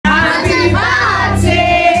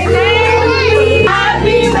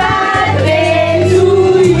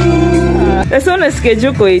Sasa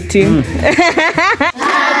unasikia kwa 18.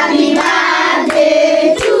 Happy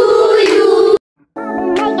birthday to you.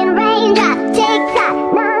 Making raindrops, TikTok,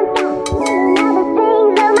 non-stop. Another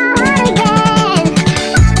things on my heart again.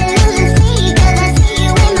 I'm losing sleep 'cause I see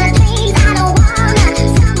you in my dreams. I don't wanna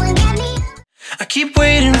someone get me. I keep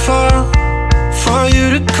waiting for you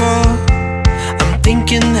to call. I'm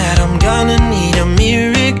thinking that I'm gonna need a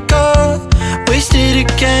miracle. Wasted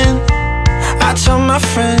again. I tell my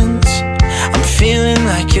friends I'm feeling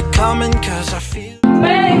like you're coming 'cause I feel.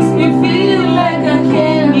 Makes me feel like I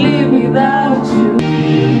can't live without you.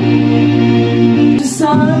 Just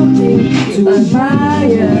something to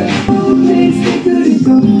admire. Oh, makes me good to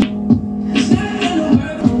go.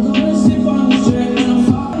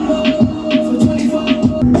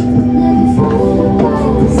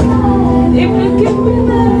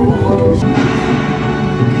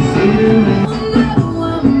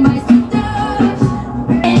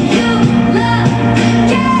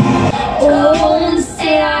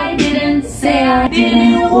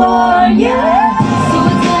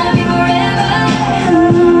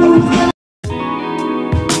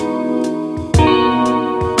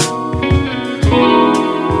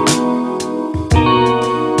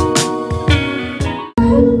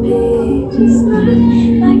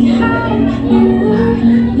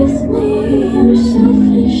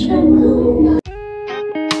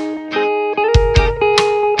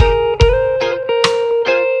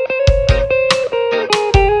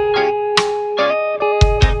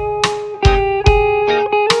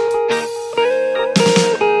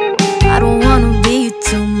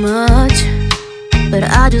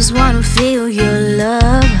 I just wanna feel your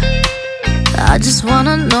love. I just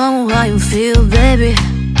wanna know how you feel, baby.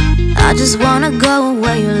 I just wanna go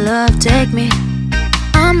where your love take me.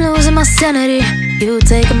 I'm losing my sanity, you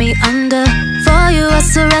take me under. For you I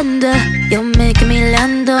surrender, you're making me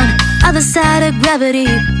land on other side of gravity.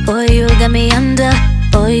 Boy, you got me under.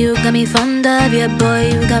 Boy, you got me fond of. Yeah, boy,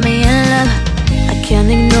 you got me in love. I can't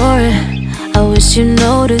ignore it. I wish you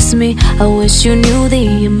noticed me. I wish you knew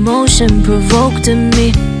the emotion provoked in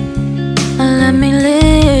me. Let me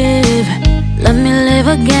live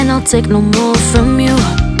again. I'll take no more from you.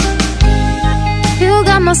 You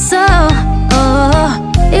got my soul, oh.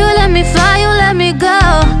 You let me fly, you let me go,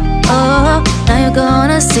 oh. Now you're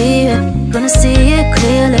gonna see it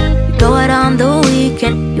clearly. You go out on the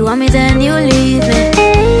weekend, you want me then you leave me.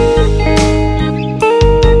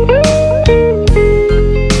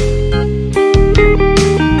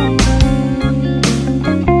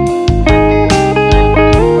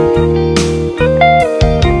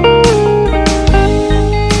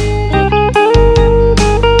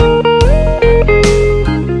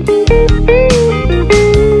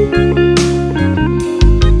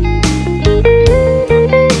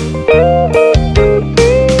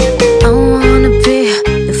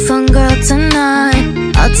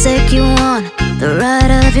 Take you on the ride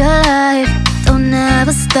of your life. Don't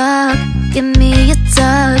ever stop. Give me your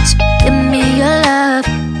touch, give me your love,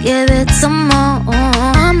 give it some more.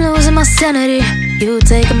 I'm losing my sanity, you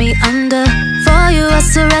take me under. For you I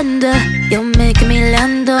surrender, you're making me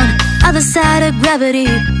land on other side of gravity.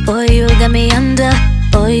 Boy, you got me under.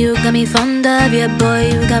 Boy, you got me fond of. Yeah, boy,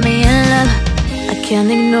 you got me in love. I can't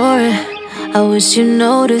ignore it. I wish you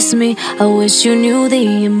noticed me. I wish you knew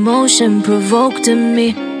the emotion provoked in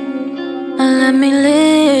me. Let me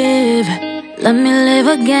live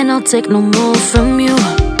again. I'll take no more from you.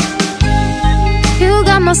 You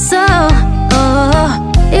got my soul,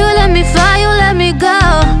 oh. You let me fly, you let me go,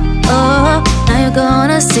 oh. Now you're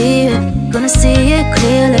gonna see it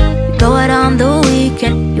clearly. You go out on the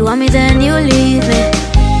weekend, you want me then you leave me.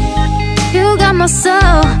 You got my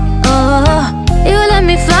soul, oh. You let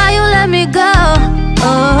me fly, you let me go,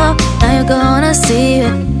 oh. Now you're gonna see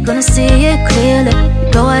it clearly.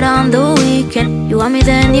 You go out on the weekend, you want me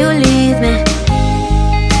then you leave me.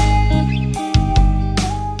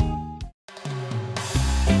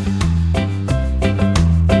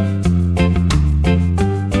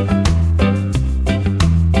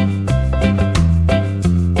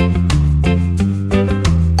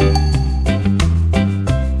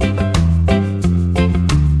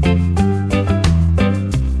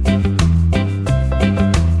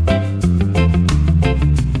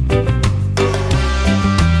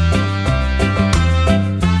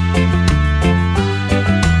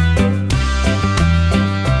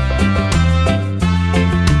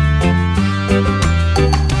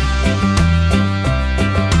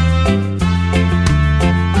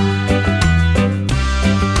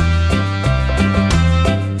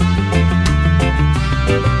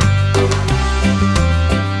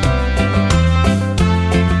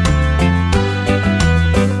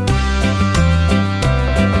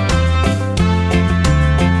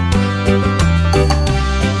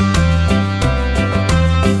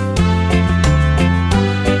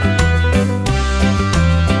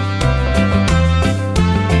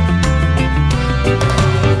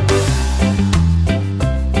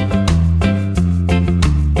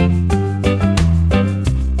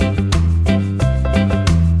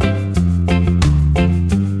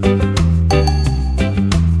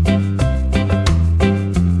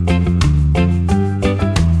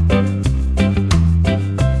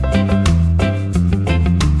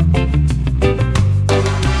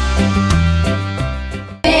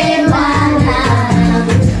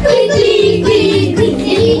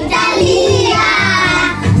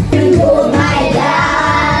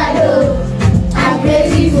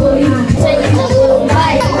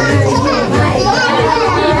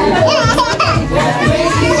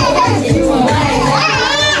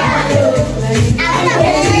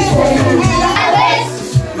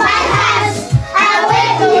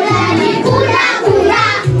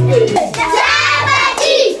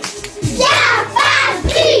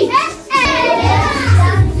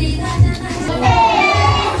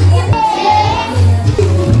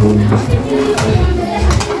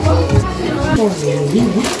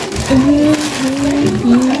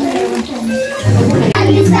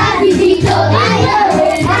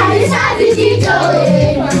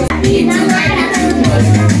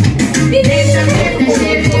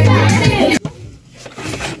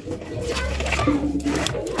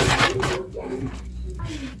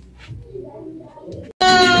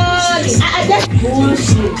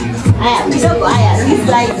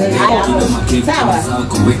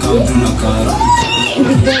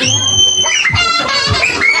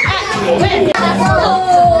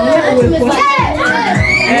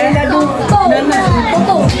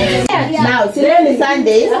 Now, today is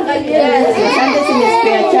Sunday. Sunday in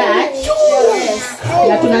Spare Church.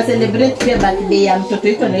 Na tuna celebrate pia birthday ya mtoto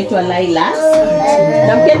wetu anaitwa Laila.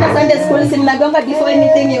 Na mkienda Sunday school si mnagonga before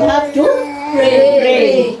anything you have to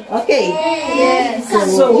pray. Okay?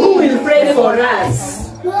 Yes. So who will pray for us?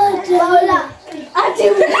 Paula.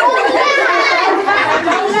 Okay?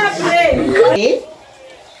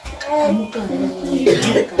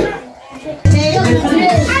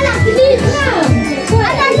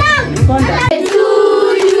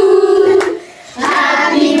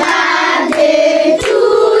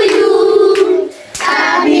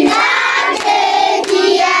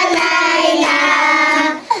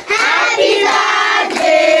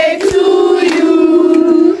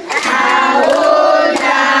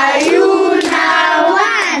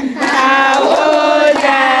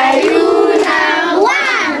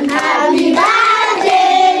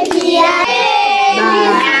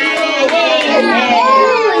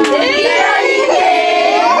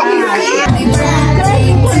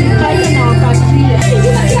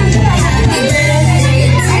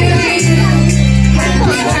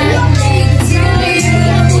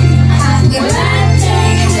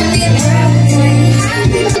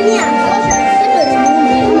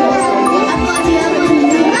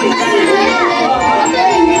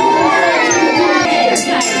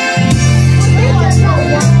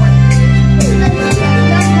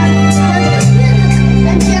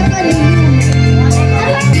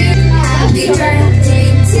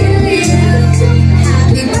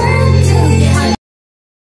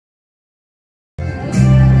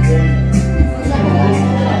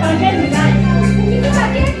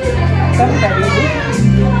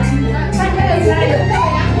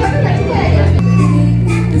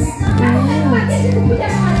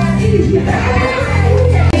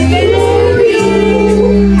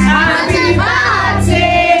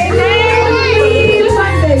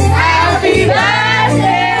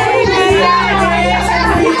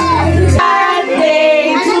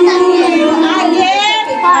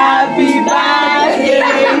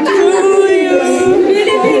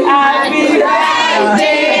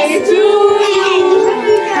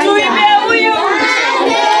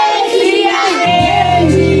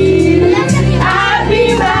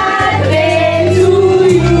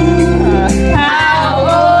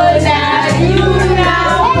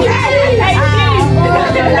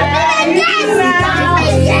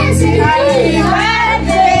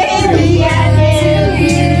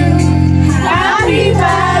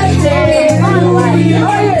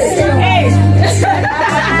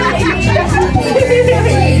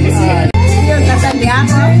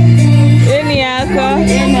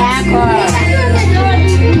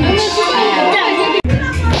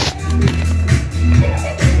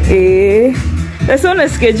 Sasa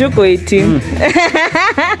unasikia juko 18.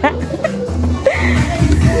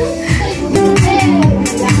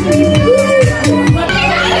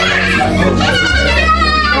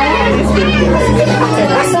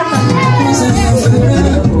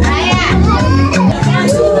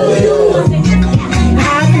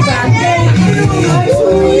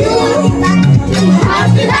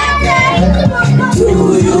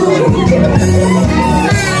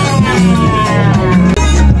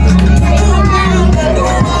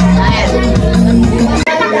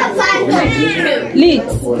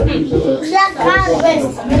 Leeds.